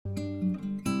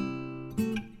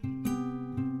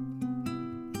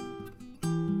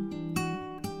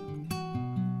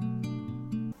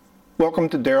Welcome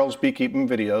to Daryl's Beekeeping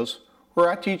videos, where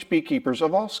I teach beekeepers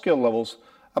of all skill levels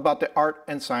about the art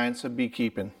and science of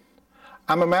beekeeping.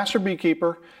 I'm a master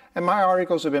beekeeper, and my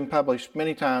articles have been published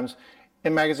many times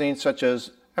in magazines such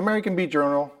as American Bee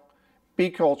Journal,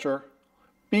 Bee Culture,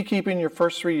 Beekeeping Your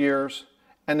First 3 Years,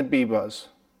 and the Bee Buzz.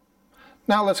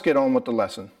 Now let's get on with the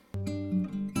lesson.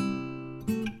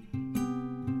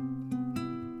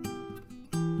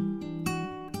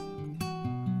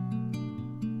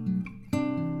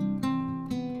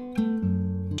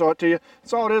 Show it to you.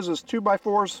 So all it is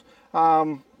 2x4s.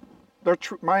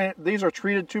 These are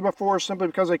treated 2x4s simply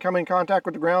because they come in contact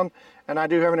with the ground, and I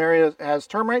do have an area that has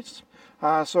termites.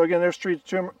 So again, there's treated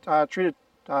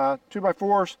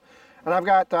 2x4s, and I've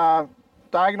got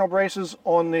diagonal braces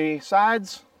on the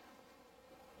sides.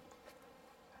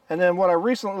 And then what I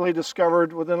recently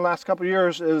discovered within the last couple of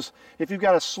years is if you've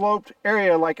got a sloped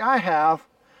area like I have,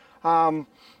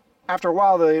 after a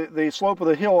while the slope of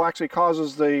the hill actually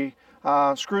causes the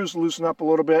screws to loosen up a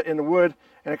little bit in the wood,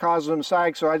 and it causes them to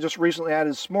sag. So I just recently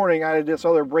added this morning, I added this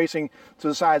other bracing to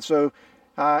the side. So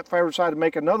if I ever decide to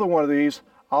make another one of these,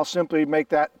 I'll simply make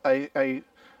that a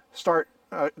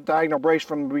diagonal brace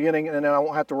from the beginning, and then I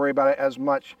won't have to worry about it as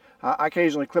much. I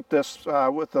occasionally clip this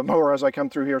with the mower as I come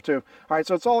through here too. All right,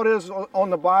 so it's all it is.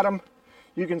 On the bottom,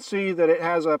 you can see that it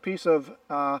has a piece of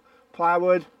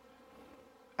plywood,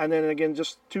 and then again,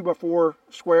 just 2x4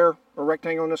 square, or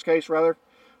rectangle in this case rather.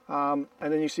 And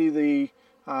then you see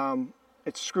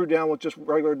it's screwed down with just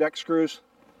regular deck screws.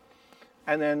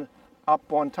 And then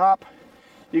up on top,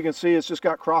 you can see it's just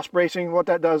got cross bracing. What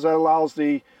that does, that allows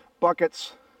the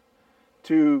buckets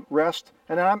to rest.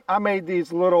 And then I made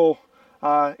these little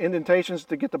indentations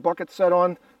to get the bucket set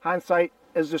on. Hindsight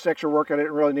is just extra work. I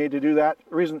didn't really need to do that.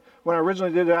 The reason, when I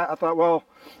originally did that, I thought, well,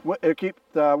 it'll keep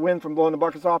the wind from blowing the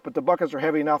buckets off, but the buckets are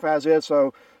heavy enough as is.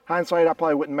 So hindsight, I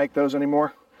probably wouldn't make those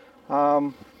anymore.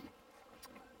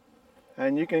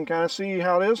 And you can kind of see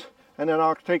how it is, and then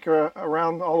I'll take her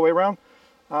around all the way around,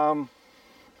 and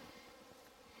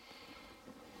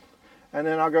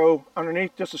then I'll go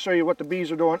underneath just to show you what the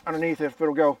bees are doing underneath, if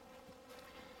it'll go.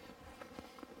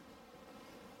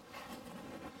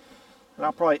 And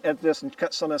I'll probably edit this and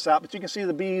cut some of this out, but you can see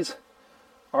the bees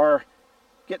are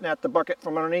getting at the bucket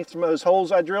from underneath some of those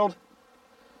holes I drilled.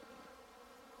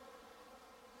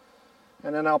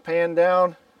 And then I'll pan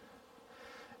down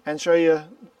and show you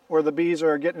where the bees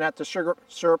are getting at the sugar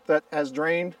syrup that has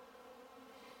drained.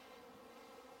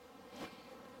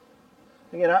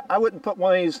 Again, I wouldn't put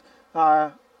one of these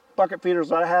bucket feeders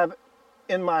that I have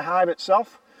in my hive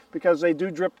itself, because they do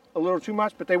drip a little too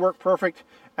much, but they work perfect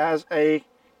as a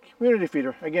community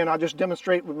feeder. Again, I'll just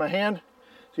demonstrate with my hand.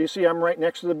 So you see I'm right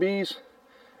next to the bees,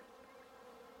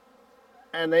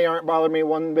 and they aren't bothering me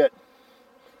one bit.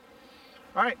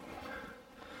 All right,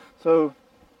 so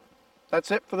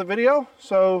that's it for the video.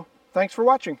 So thanks for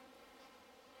watching.